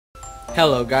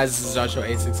Hello guys, this is Joshua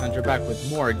A600 back with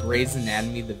more Grey's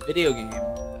Anatomy, the video game.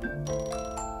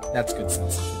 That's good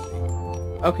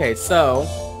sensitivity. Okay, so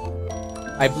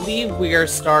I believe we are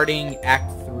starting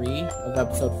Act 3 of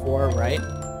Episode 4, right?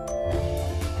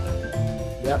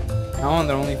 Yep. Oh, and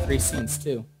there are only 3 scenes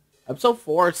too. Episode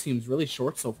 4 seems really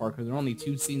short so far because there are only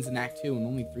 2 scenes in Act 2 and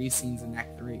only 3 scenes in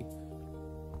Act 3.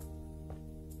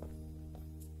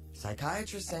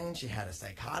 Psychiatrist saying she had a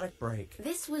psychotic break.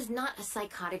 This was not a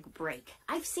psychotic break.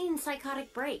 I've seen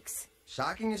psychotic breaks.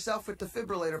 Shocking yourself with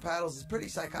defibrillator paddles is pretty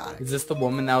psychotic. Is this the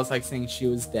woman that was like saying she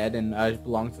was dead and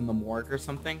belongs in the morgue or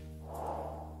something?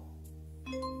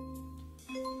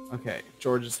 Okay,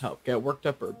 George's help. Get worked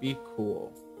up or be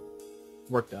cool.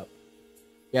 Worked up.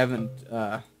 You haven't,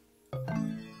 and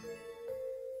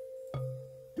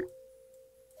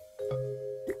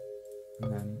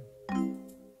then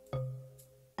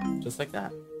just like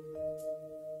that.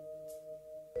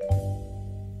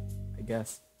 I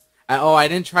guess. I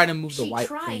didn't try to move the white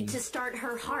thing. She tried to start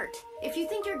her heart. If you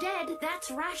think you're dead,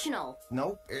 that's rational.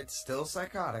 Nope, it's still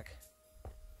psychotic.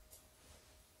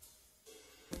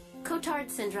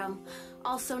 Cotard syndrome,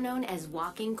 also known as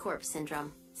walking corpse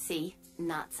syndrome. See,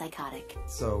 not psychotic.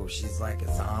 So she's like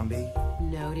a zombie?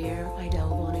 No, dear, I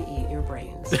don't want to eat your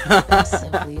brains. I'm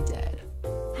simply dead.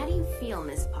 How do you feel,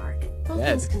 Miss Park? All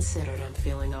things considered, I'm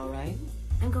feeling all right.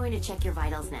 I'm going to check your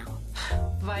vitals now.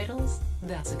 Vitals?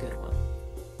 That's a good one.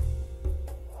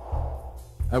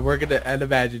 I'd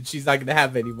imagine she's not gonna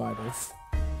have any vitals.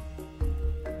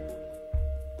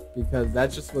 Because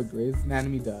that's just what Grey's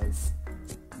Anatomy does.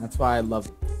 That's why I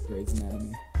love Grey's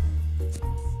Anatomy.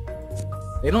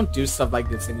 They don't do stuff like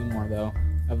this anymore though.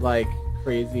 Of like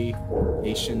crazy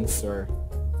patients or...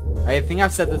 I think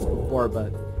I've said this before,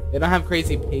 but they don't have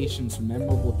crazy patients or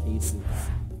memorable cases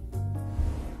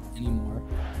anymore.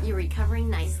 You're recovering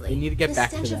nicely. They need to get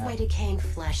back to that. The stench of my decaying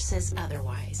flesh says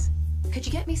otherwise. Could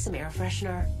you get me some air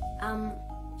freshener?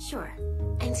 Sure.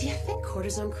 And do you think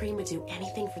cortisone cream would do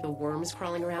anything for the worms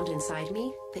crawling around inside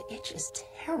me? The itch is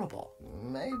terrible.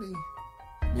 Maybe.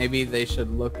 Maybe they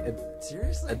should look at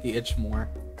the itch more.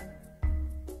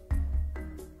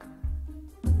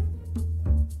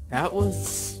 That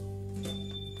was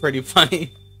pretty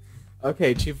funny.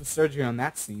 Okay, Chief of Surgery on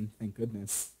that scene. Thank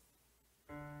goodness.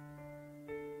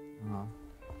 Oh,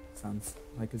 sounds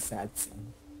like a sad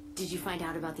scene. Did you find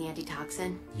out about the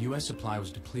antitoxin? The U.S. supply was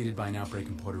depleted by an outbreak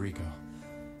in Puerto Rico.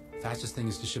 Fastest thing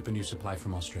is to ship a new supply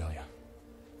from Australia.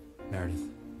 Meredith,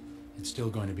 it's still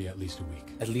going to be at least a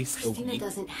week. At least a Christina week?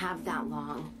 doesn't have that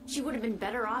long. She would have been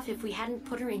better off if we hadn't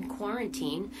put her in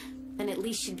quarantine. Then at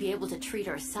least she'd be able to treat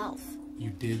herself.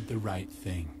 You did the right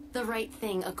thing. The right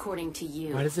thing, according to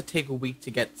you. Why does it take a week to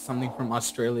get something from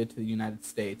Australia to the United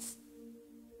States?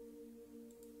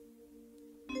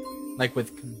 Like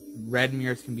with red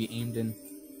mirrors can be aimed in...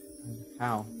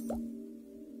 How?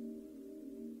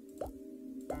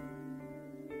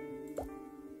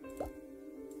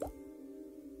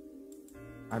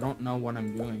 I don't know what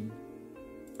I'm doing.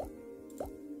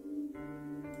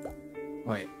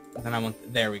 Wait, then I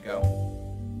want... There we go.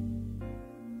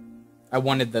 I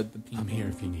wanted the people. I'm here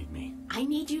if you need me. I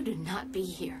need you to not be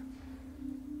here.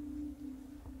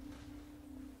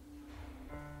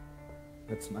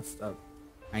 That's messed up.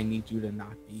 I need you to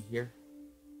not be here.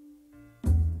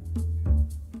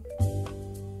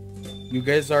 You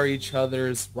guys are each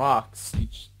other's rocks.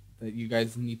 That you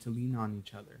guys need to lean on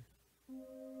each other.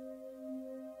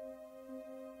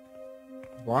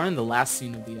 We're in the last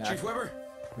scene of the act. Chief Weber,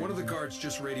 one of the guards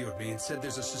just radioed me and said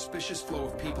there's a suspicious flow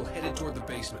of people headed toward the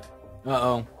basement.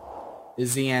 Uh-oh.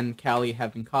 Izzy and Callie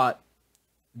have been caught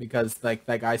because like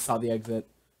that guy saw the exit.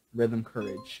 Rhythm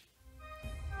courage.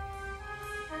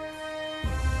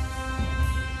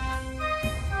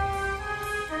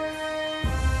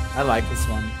 I like this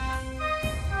one.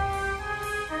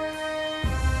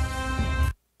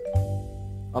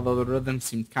 Although the rhythm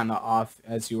seemed kind of off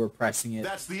as you were pressing it.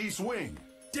 That's the East Wing.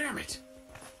 Damn it!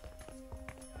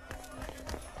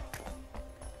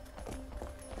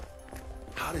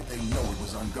 How did they know it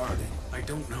was unguarded? I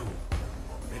don't know.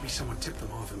 Maybe someone tipped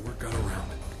them off and word got around.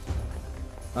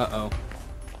 Uh-oh.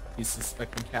 He's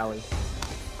suspecting Callie.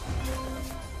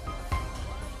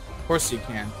 Of course you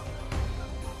can.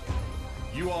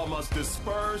 You all must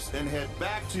disperse and head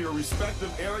back to your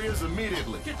respective areas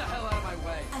immediately. Get the hell out of my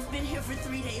way! I've been here for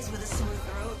 3 days with a sore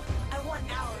throat. I want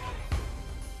out.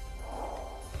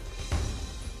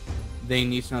 They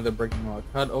need to know they're breaking the law.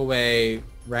 Cut away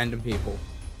random people.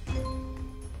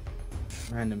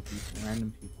 Random people,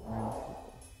 random people, random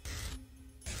people.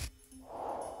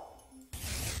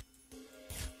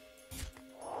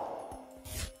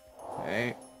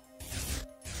 Okay.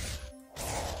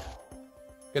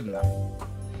 Good enough.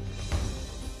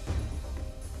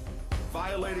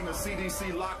 Violating a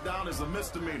CDC lockdown is a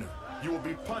misdemeanor. You will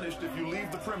be punished if you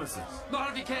leave the premises.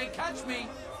 Not if you can't catch me.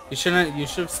 You shouldn't. You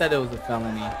should have said it was a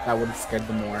felony. That would have scared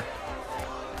them more.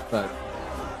 But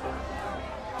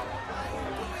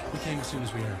We came as soon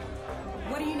as we heard.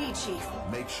 What do you need, Chief?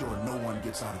 Make sure no one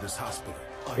gets out of this hospital.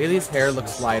 Bailey's hair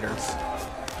looks lighter.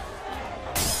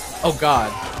 Oh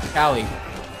God, Callie.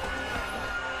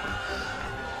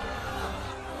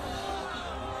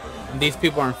 And these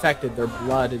people are infected. Their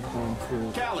blood is going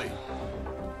to. Callie!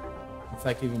 It's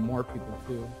like even more people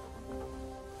too.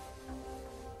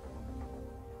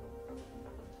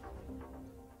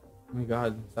 Oh my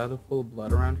God, is that a full of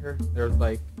blood around her? There's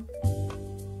like.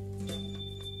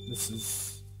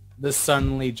 This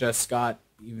suddenly just got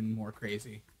even more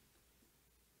crazy.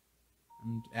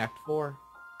 And Act 4.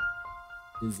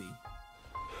 Busy.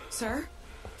 Sir?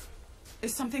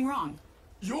 Is something wrong?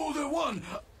 You're the one!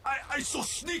 I saw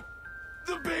sneak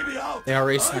the baby out! They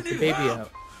already I snuck the need baby help.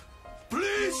 out.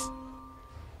 Please!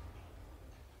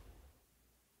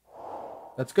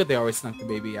 That's good they always snuck the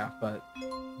baby out, but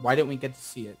why didn't we get to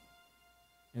see it?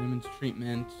 Enemies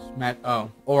treatment,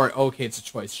 okay, it's a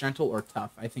choice. Gentle or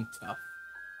tough? I think tough.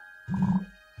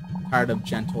 Tired of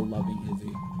gentle, loving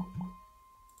Izzy.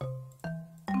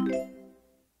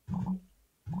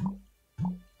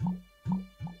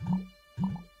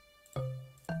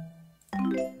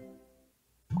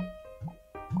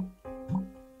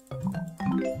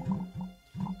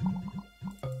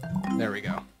 There we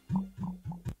go.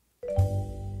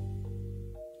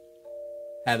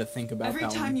 Had to think about Every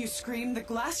that time one. you scream, the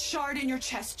glass shard in your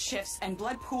chest shifts and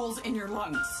blood pools in your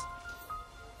lungs.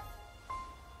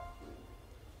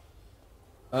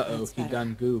 Uh-oh, That's he better.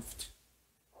 done goofed.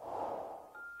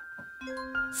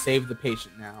 Save the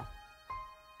patient now.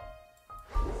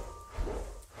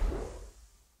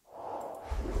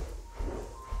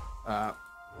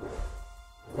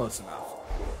 Close enough.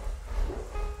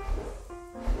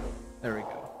 There we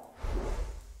go.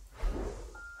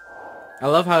 I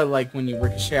love how, like, when you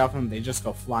ricochet off them, they just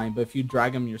go flying, but if you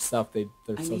drag them yourself, they're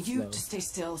I so need you slow. to stay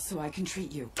still so I can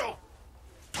treat you. Don't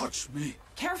touch me.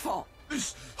 Careful!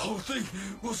 This whole thing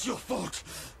was your fault.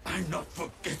 I'm not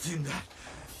forgetting that.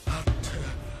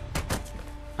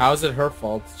 How is it her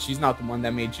fault? She's not the one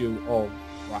that made you all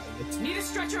riot. Need a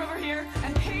stretcher over here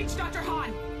and page Dr.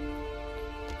 Han.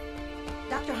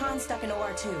 Dr. Han's stuck in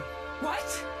OR 2.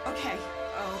 What? Okay,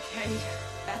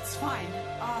 that's fine.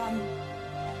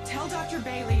 Tell Dr.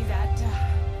 Bailey that,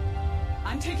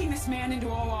 I'm taking this man into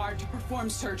OR to perform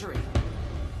surgery.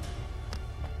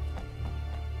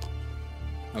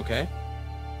 Okay.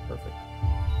 Perfect.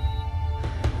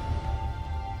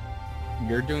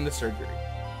 You're doing the surgery.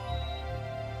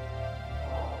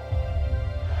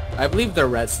 I believe they're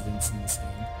residents in this game.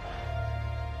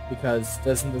 Because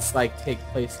doesn't this, like, take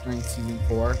place during Season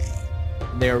 4?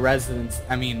 They were residents,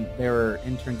 I mean, they were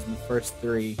interns in the first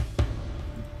 3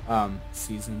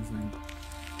 seasons, and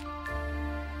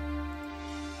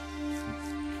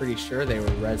I'm pretty sure they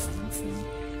were residents in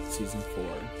Season 4.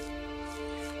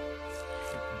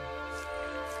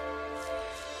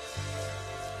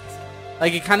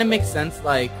 Like, it kind of makes sense,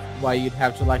 like, why you'd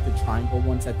have to, like, the triangle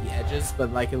ones at the edges,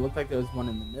 but, like, it looked like there was one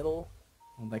in the middle.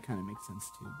 Well, that kind of makes sense,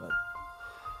 too, but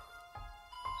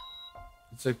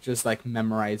it's like, just, like,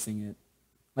 memorizing it.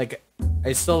 Like,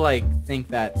 I still, like, think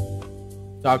that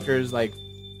doctors, like,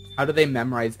 how do they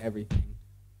memorize everything?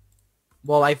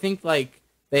 Well, I think, like,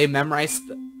 they memorize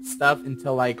stuff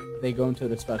until, like, they go into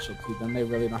their specialty. Then they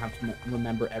really don't have to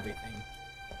remember everything.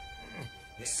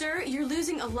 Sir, you're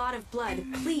losing a lot of blood.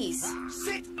 Please.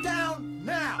 Sit down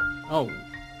now! Oh.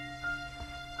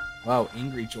 Wow,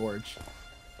 angry George.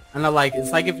 I know, like,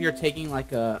 it's like if you're taking,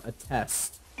 like, a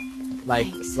test. Like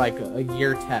a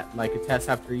year test, like a test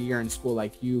after a year in school.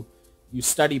 Like, you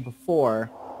study before.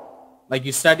 Like,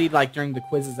 you studied, like, during the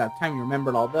quizzes at the time. You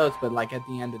remembered all those, but, like, at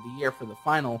the end of the year for the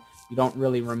final, you don't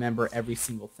really remember every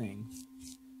single thing.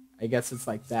 I guess it's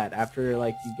like that. After,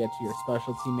 like, you get to your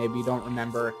specialty, maybe you don't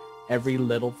remember every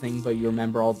little thing, but you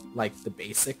remember all, like, the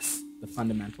basics, the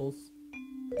fundamentals.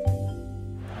 I don't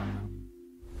know.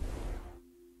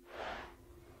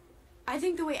 I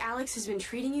think the way Alex has been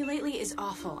treating you lately is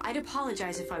awful. I'd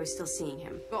apologize if I was still seeing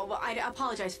him. Well, I'd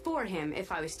apologize for him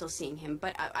if I was still seeing him,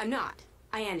 but I'm not.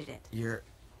 I ended it. You're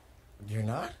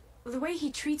not? The way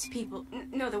he treats people...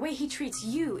 No, the way he treats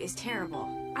you is terrible.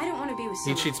 I don't want to be with He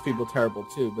someone treats like people that. terrible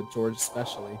too, but George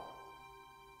especially.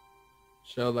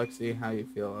 Show Lexi how you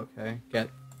feel, okay? Get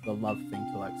the love thing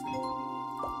to Lexi.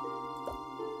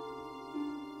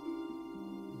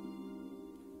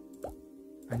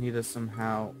 I need to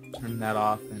somehow turn that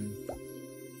off and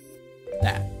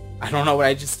that. I don't know what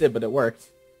I just did, but it worked.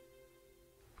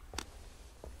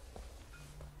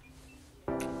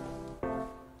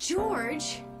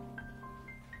 George?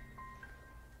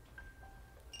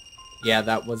 Yeah,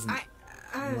 that wasn't...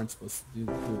 You weren't supposed to do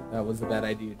that. That was a bad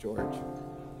idea, George.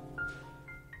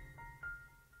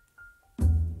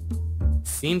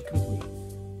 Scene complete.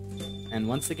 And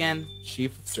once again,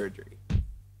 Chief of Surgery.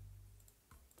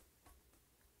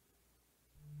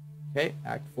 Okay,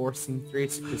 Act 4, Scene 3,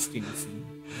 it's Christina's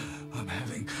scene. I'm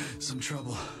having some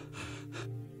trouble.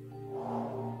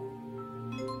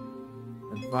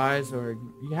 Advise or...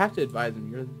 You have to advise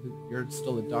him. You're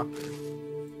still a doctor.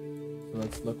 So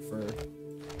let's look for...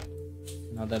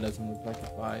 No, that doesn't look like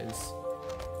advise.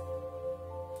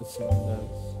 This one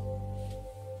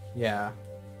does. Yeah.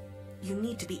 You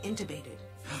need to be intubated.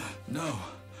 No.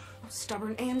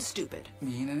 Stubborn and stupid.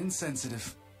 Mean and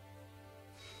insensitive.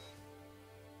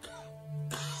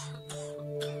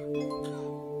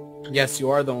 Yes, you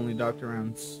are the only doctor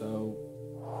around, so...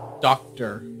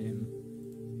 Doctor him.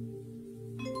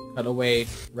 Cut away,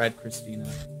 Red Christina.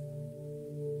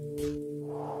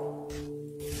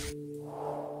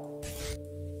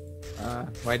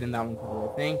 Why didn't that one cut away?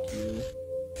 Thank you.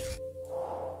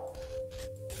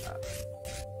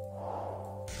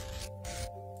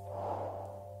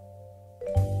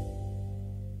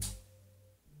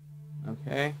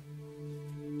 Okay.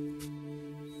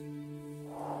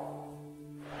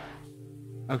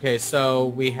 Okay, so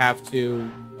we have to...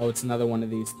 Oh, it's another one of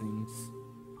these things.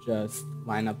 Just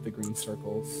line up the green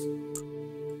circles.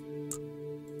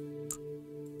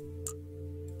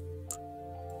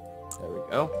 There we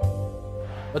go.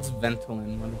 What's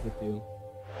Ventolin? What does it do?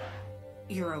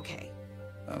 You're okay.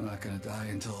 I'm not gonna die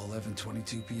until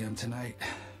 11:22 p.m. tonight.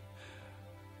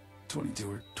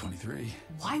 22 or 23.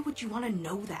 Why would you want to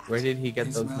know that? Where did he get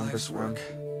It's those my numbers life's from?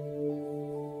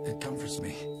 work. It comforts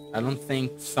me. I don't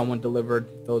think someone delivered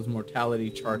those mortality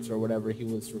charts or whatever he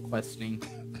was requesting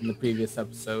in the previous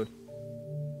episode.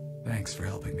 Thanks for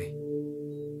helping me.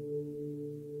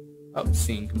 Oh,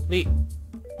 scene complete.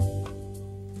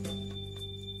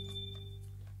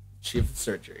 Chief of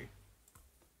Surgery.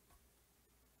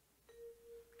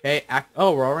 Okay,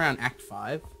 oh, we're already on Act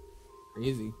 5.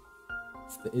 Crazy.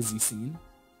 It's the Izzy scene.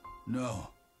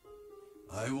 No.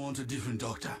 I want a different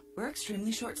doctor. We're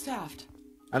extremely short-staffed.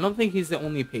 I don't think he's the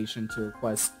only patient to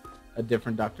request a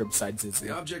different doctor besides Izzy.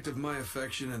 The object of my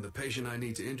affection and the patient I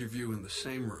need to interview in the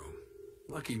same room.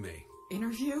 Lucky me.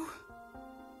 Interview?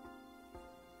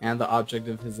 And the object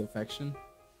of his affection?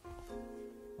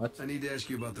 What? I need to ask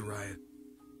you about the riot.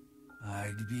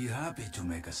 I'd be happy to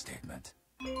make a statement.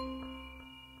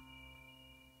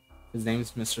 His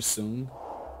name's Mr. Soong.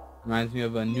 Reminds me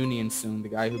of a Noonien Soong, the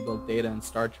guy who built Data in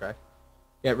Star Trek.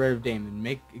 Get rid of Damon.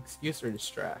 Make excuse or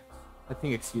distract. I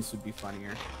think excuse would be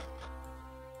funnier.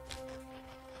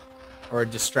 Or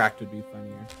distract would be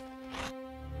funnier.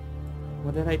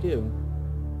 What did I do?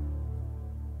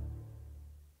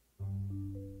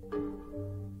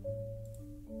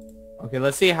 Okay,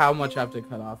 let's see how much I have to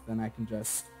cut off, then I can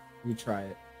just retry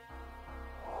it.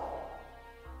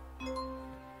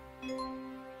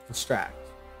 Distract.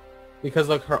 Because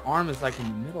look, her arm is like in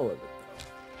the middle of it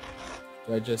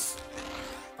though. Do I just...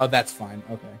 Oh, that's fine.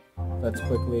 Okay. Let's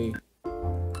quickly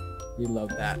reload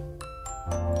that.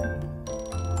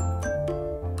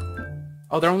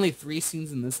 Oh, there are only 3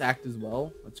 scenes in this act as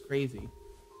well? That's crazy.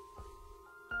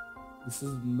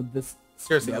 This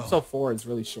seriously, No. episode 4 is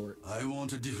really short. I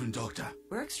want a different doctor.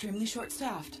 We're extremely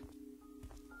short-staffed.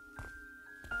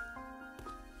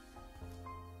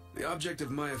 The object of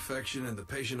my affection and the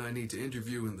patient I need to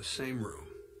interview in the same room.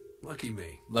 Lucky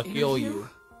me. Lucky ol' Interview? you.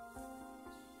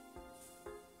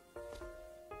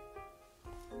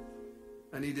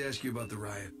 I need to ask you about the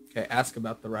riot. Okay, ask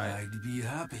about the riot. I'd be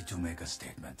happy to make a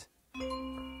statement.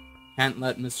 Can't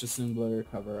let Mr. Soongler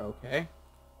recover, okay?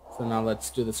 So now let's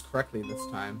do this correctly this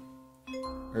time.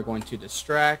 We're going to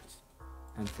distract,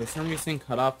 and for some reason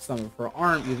cut off some of her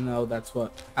arm, even though that's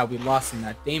how we lost in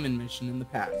that Damon mission in the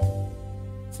past.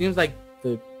 Seems like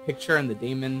the picture and the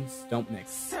Damons don't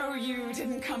mix. So you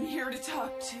didn't come here to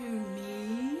talk to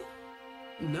me?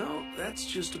 No, that's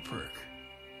just a perk.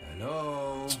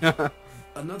 Hello?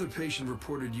 Another patient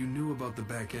reported you knew about the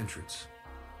back entrance.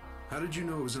 How did you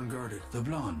know it was unguarded? The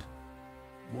blonde.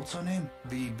 What's her name?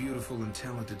 The beautiful and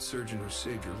talented surgeon who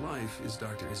saved your life is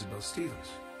Dr. Isabel Stevens.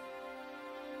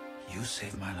 You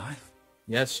saved my life.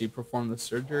 Yes, she performed the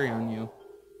surgery on you.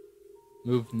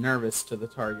 Moved nervous to the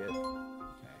target.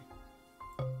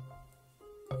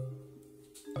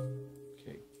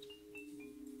 Okay.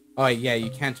 Oh, yeah, you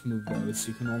can't move those.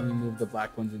 You can only move the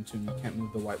black ones into them. You can't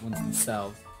move the white ones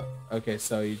themselves. Okay,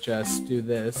 so you just do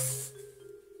this.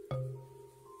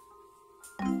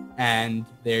 And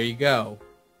there you go.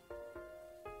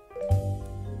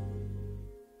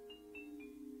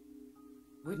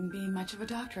 Wouldn't be much of a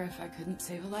doctor if I couldn't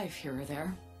save a life here or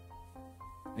there.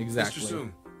 Exactly. Mr.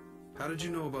 Soong, how did you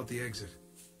know about the exit?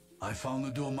 I found the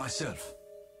door myself.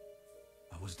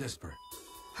 I was desperate.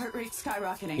 Heart rate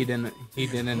skyrocketing. He didn't,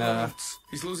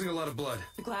 He's losing a lot of blood.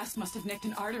 The glass must have nicked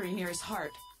an artery near his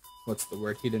heart. what's the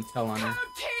word? He didn't tell on her.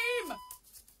 Team!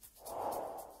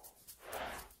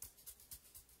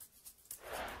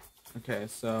 Okay,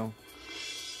 so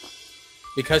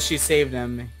because she saved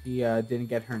him, he didn't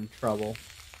get her in trouble.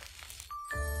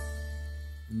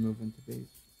 Move into base.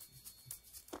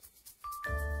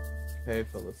 Okay,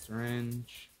 fill the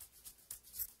syringe.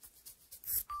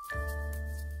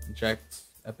 Inject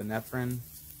epinephrine.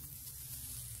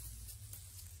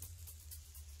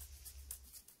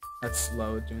 That's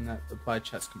slow doing that. Apply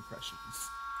chest compressions.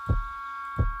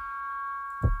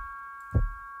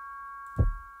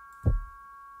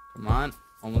 Come on,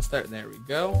 almost there. There we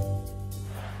go.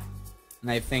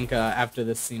 And I think after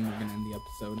this scene, we're gonna end the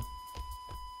episode.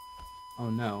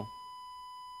 Oh no.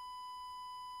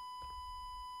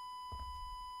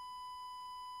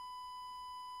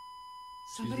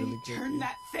 Somebody really turn good.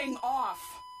 that thing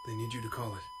off! They need you to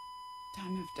call it.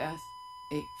 Time of death,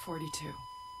 8:42.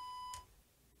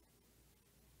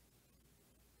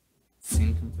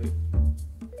 Scene complete.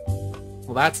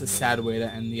 Well, that's a sad way to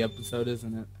end the episode,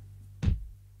 isn't it?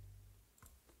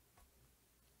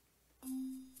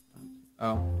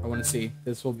 Oh, I want to see.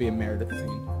 This will be a Meredith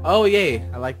scene. Oh, yay!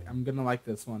 I'm gonna like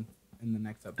this one in the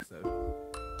next episode.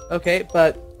 Okay,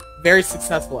 but very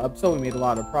successful episode. We made a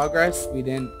lot of progress. We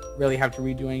didn't really have to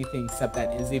redo anything except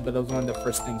that Izzy, but that was one of the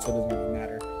first things, so it doesn't really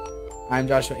matter. I'm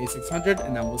Joshua A600,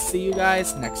 and I will see you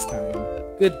guys next time.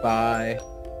 Goodbye.